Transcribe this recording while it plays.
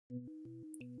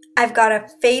I've got a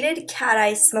faded cat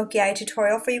eye smoky eye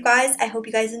tutorial for you guys. I hope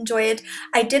you guys enjoy it.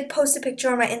 I did post a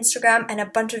picture on my Instagram and a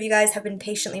bunch of you guys have been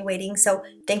patiently waiting, so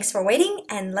thanks for waiting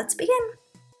and let's begin.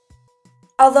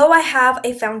 Although I have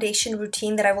a foundation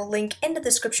routine that I will link in the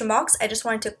description box, I just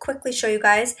wanted to quickly show you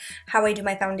guys how I do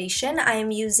my foundation. I am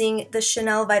using the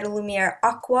Chanel Vitalumiere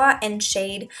Aqua in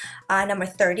shade number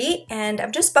 30, and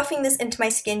I'm just buffing this into my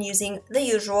skin using the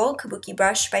usual kabuki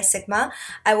brush by Sigma.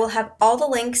 I will have all the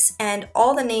links and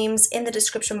all the names in the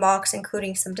description box,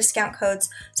 including some discount codes,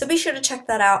 so be sure to check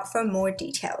that out for more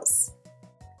details.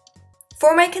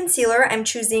 For my concealer, I'm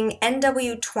choosing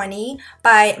NW20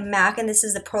 by MAC, and this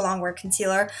is the Prolonged Wear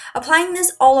Concealer. Applying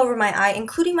this all over my eye,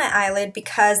 including my eyelid,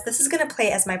 because this is going to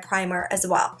play as my primer as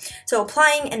well. So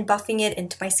applying and buffing it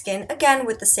into my skin, again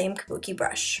with the same kabuki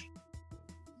brush.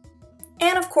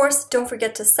 And of course, don't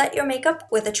forget to set your makeup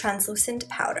with a translucent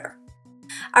powder.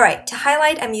 Alright, to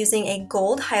highlight, I'm using a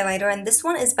gold highlighter, and this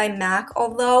one is by MAC,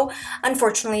 although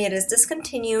unfortunately it is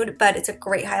discontinued, but it's a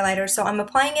great highlighter, so I'm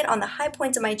applying it on the high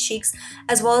points of my cheeks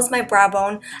as well as my brow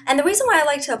bone. And the reason why I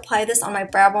like to apply this on my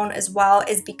brow bone as well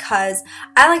is because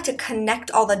I like to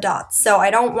connect all the dots, so I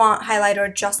don't want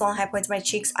highlighter just on the high points of my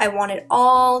cheeks. I want it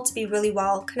all to be really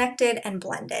well connected and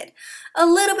blended. A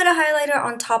little bit of highlighter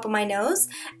on top of my nose,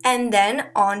 and then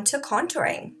on to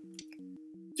contouring.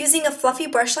 Using a fluffy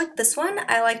brush like this one,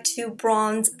 I like to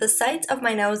bronze the sides of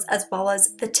my nose as well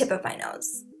as the tip of my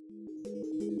nose.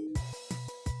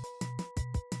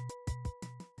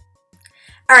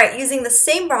 Alright, using the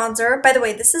same bronzer. By the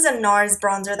way, this is a Nars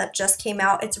bronzer that just came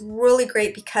out. It's really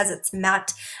great because it's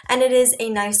matte and it is a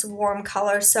nice warm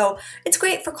color, so it's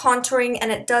great for contouring and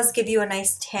it does give you a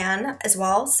nice tan as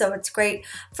well, so it's great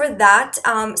for that.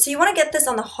 So you want to get this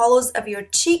on the hollows of your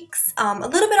cheeks, a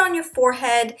little bit on your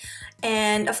forehead,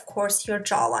 and of course your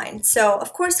jawline. So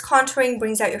of course contouring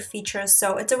brings out your features,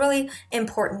 so it's a really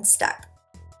important step.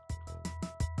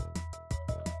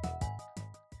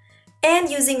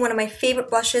 And using one of my favorite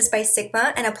blushes by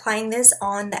Sigma and applying this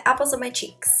on the apples of my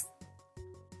cheeks.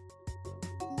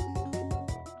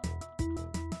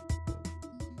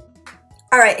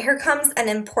 Alright, here comes an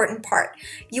important part.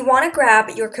 You want to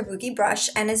grab your kabuki brush,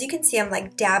 and as you can see, I'm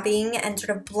like dabbing and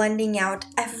sort of blending out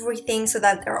everything so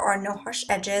that there are no harsh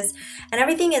edges and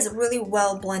everything is really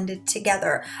well blended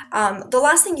together. The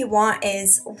last thing you want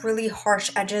is really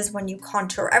harsh edges when you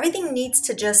contour. Everything needs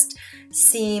to just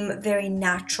seem very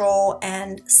natural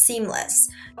and seamless.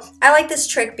 I like this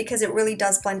trick because it really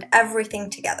does blend everything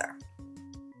together.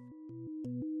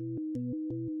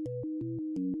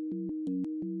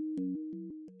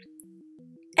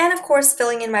 And of course,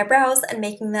 filling in my brows and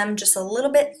making them just a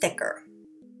little bit thicker.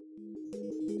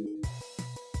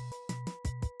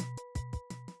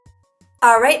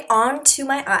 Alright, on to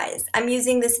my eyes. I'm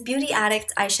using this Beauty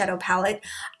Addicts eyeshadow palette.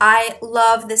 I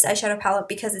love this eyeshadow palette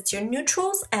because it's your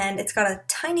neutrals and it's got a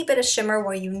tiny bit of shimmer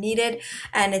where you need it,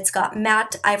 and it's got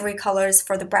matte ivory colors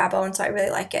for the brow bone, so I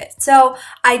really like it. So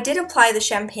I did apply the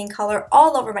champagne color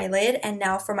all over my lid, and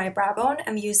now for my brow bone,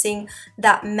 I'm using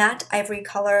that matte ivory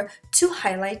color to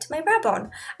highlight my brow bone.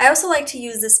 I also like to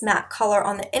use this matte color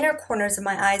on the inner corners of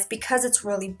my eyes because it's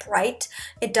really bright.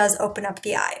 It does open up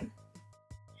the eye.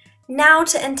 Now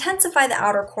to intensify the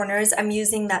outer corners, I'm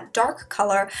using that dark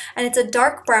color, and it's a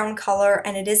dark brown color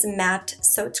and it is matte,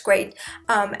 so it's great.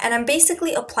 And I'm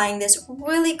basically applying this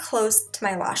really close to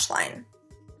my lash line.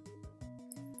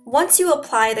 Once you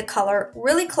apply the color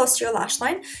really close to your lash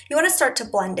line, you want to start to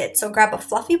blend it. So grab a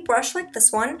fluffy brush like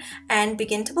this one and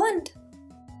begin to blend.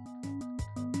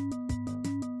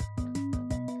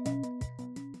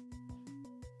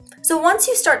 So once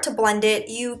you start to blend it,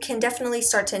 you can definitely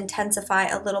start to intensify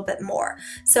a little bit more.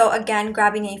 So again,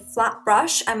 grabbing a flat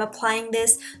brush, I'm applying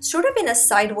this sort of in a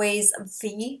sideways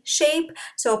V shape.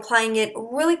 So applying it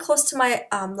really close to my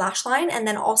lash line and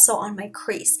then also on my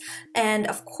crease. And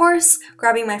of course,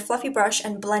 grabbing my fluffy brush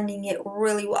and blending it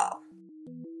really well.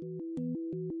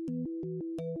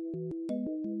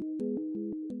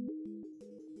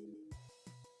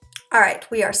 Alright,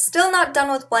 we are still not done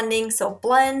with blending, so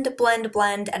blend, blend,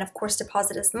 blend, and of course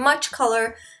deposit as much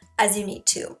color as you need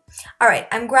to. Alright,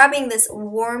 I'm grabbing this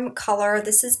warm color.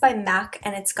 This is by MAC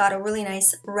and it's got a really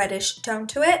nice reddish tone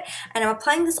to it, and I'm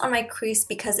applying this on my crease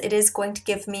because it is going to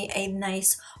give me a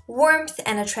nice warmth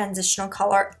and a transitional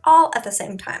color all at the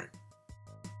same time.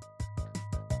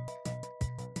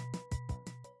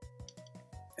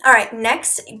 Alright,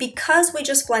 next, because we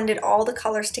just blended all the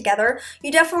colors together,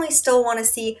 you definitely still want to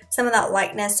see some of that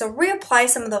lightness, so reapply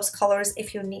some of those colors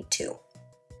if you need to.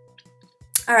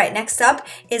 Alright, next up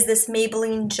is this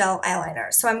Maybelline gel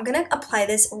eyeliner. So I'm going to apply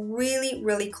this really,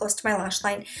 really close to my lash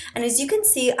line. And as you can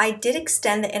see, I did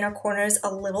extend the inner corners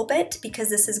a little bit because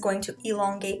this is going to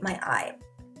elongate my eye.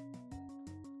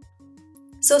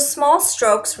 So small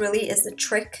strokes really is the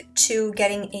trick to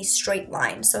getting a straight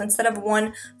line. So instead of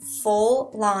one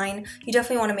full line, you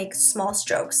definitely want to make small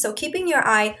strokes. So keeping your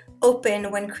eye open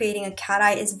when creating a cat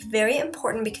eye is very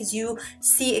important because you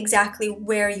see exactly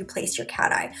where you place your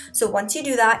cat eye. So once you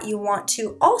do that, you want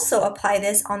to also apply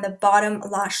this on the bottom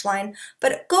lash line,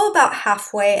 but go about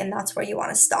halfway, and that's where you want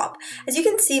to stop. As you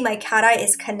can see, my cat eye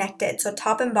is connected, so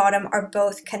top and bottom are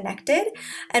both connected.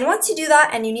 And once you do that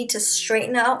and you need to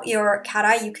straighten out your cat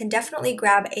eye, you can definitely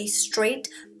grab a straight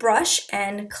brush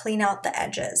and clean out the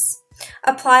edges.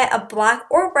 Apply a black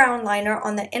or brown liner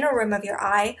on the inner rim of your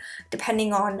eye,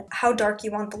 depending on how dark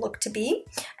you want the look to be,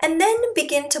 and then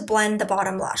begin to blend the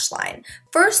bottom lash line.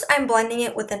 First, I'm blending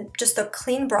it with just a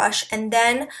clean brush, and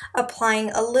then applying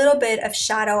a little bit of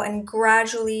shadow and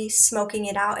gradually smoking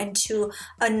it out into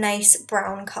a nice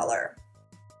brown color.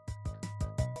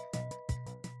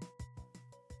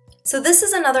 So this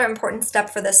is another important step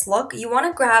for this look. You want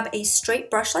to grab a straight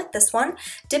brush like this one,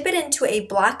 dip it into a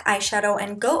black eyeshadow,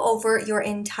 and go over your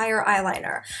entire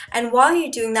eyeliner. And while you're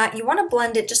doing that, you want to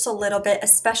blend it just a little bit,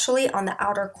 especially on the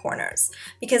outer corners,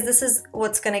 because this is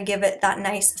what's going to give it that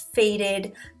nice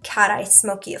faded cat eye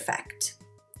smoky effect.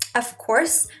 Of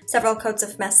course, several coats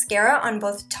of mascara on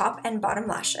both top and bottom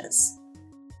lashes.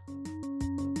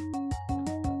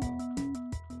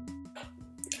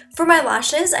 For my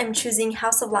lashes, I'm choosing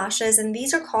House of Lashes, and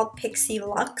these are called Pixie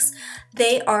Luxe.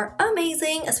 They are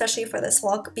amazing, especially for this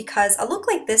look, because a look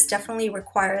like this definitely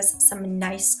requires some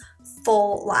nice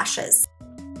full lashes.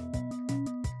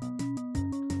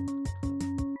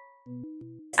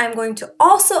 I'm going to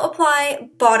also apply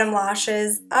bottom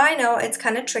lashes. I know it's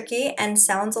kind of tricky and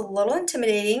sounds a little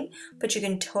intimidating, but you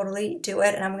can totally do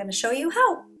it, and I'm going to show you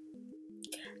how.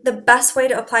 The best way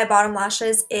to apply bottom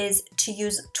lashes is to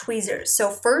use tweezers. So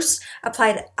first,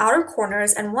 apply the outer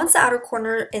corners, and once the outer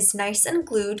corner is nice and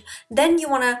glued, then you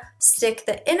want to stick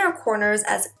the inner corners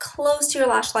as close to your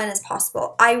lash line as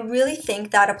possible. I really think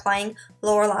that applying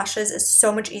lower lashes is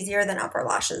so much easier than upper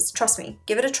lashes. Trust me,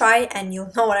 give it a try and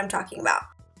you'll know what I'm talking about.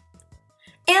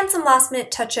 And some last minute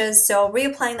touches, so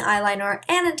reapplying the eyeliner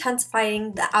and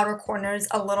intensifying the outer corners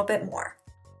a little bit more.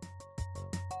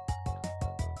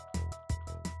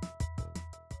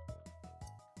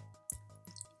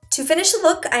 To finish the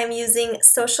look, I am using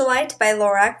Socialite by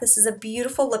Lorac. This is a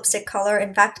beautiful lipstick color.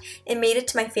 In fact, it made it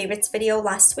to my favorites video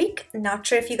last week. Not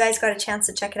sure if you guys got a chance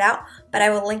to check it out, but I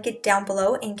will link it down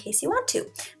below in case you want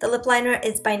to. The lip liner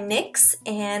is by NYX,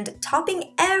 and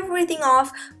topping everything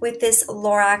off with this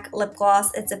Lorac lip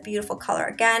gloss. It's a beautiful color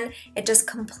again. It just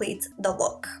completes the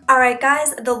look. Alright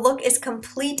guys, the look is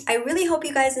complete. I really hope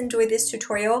you guys enjoyed this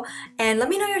tutorial, and let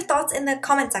me know your thoughts in the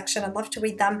comment section. I'd love to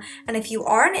read them. And if you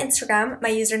are on Instagram, my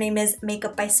username is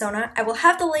Makeup by Sona. I will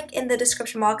have the link in the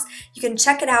description box. You can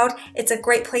check it out. It's a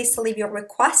great place to leave your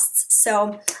requests.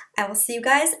 So I will see you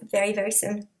guys very, very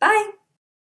soon. Bye!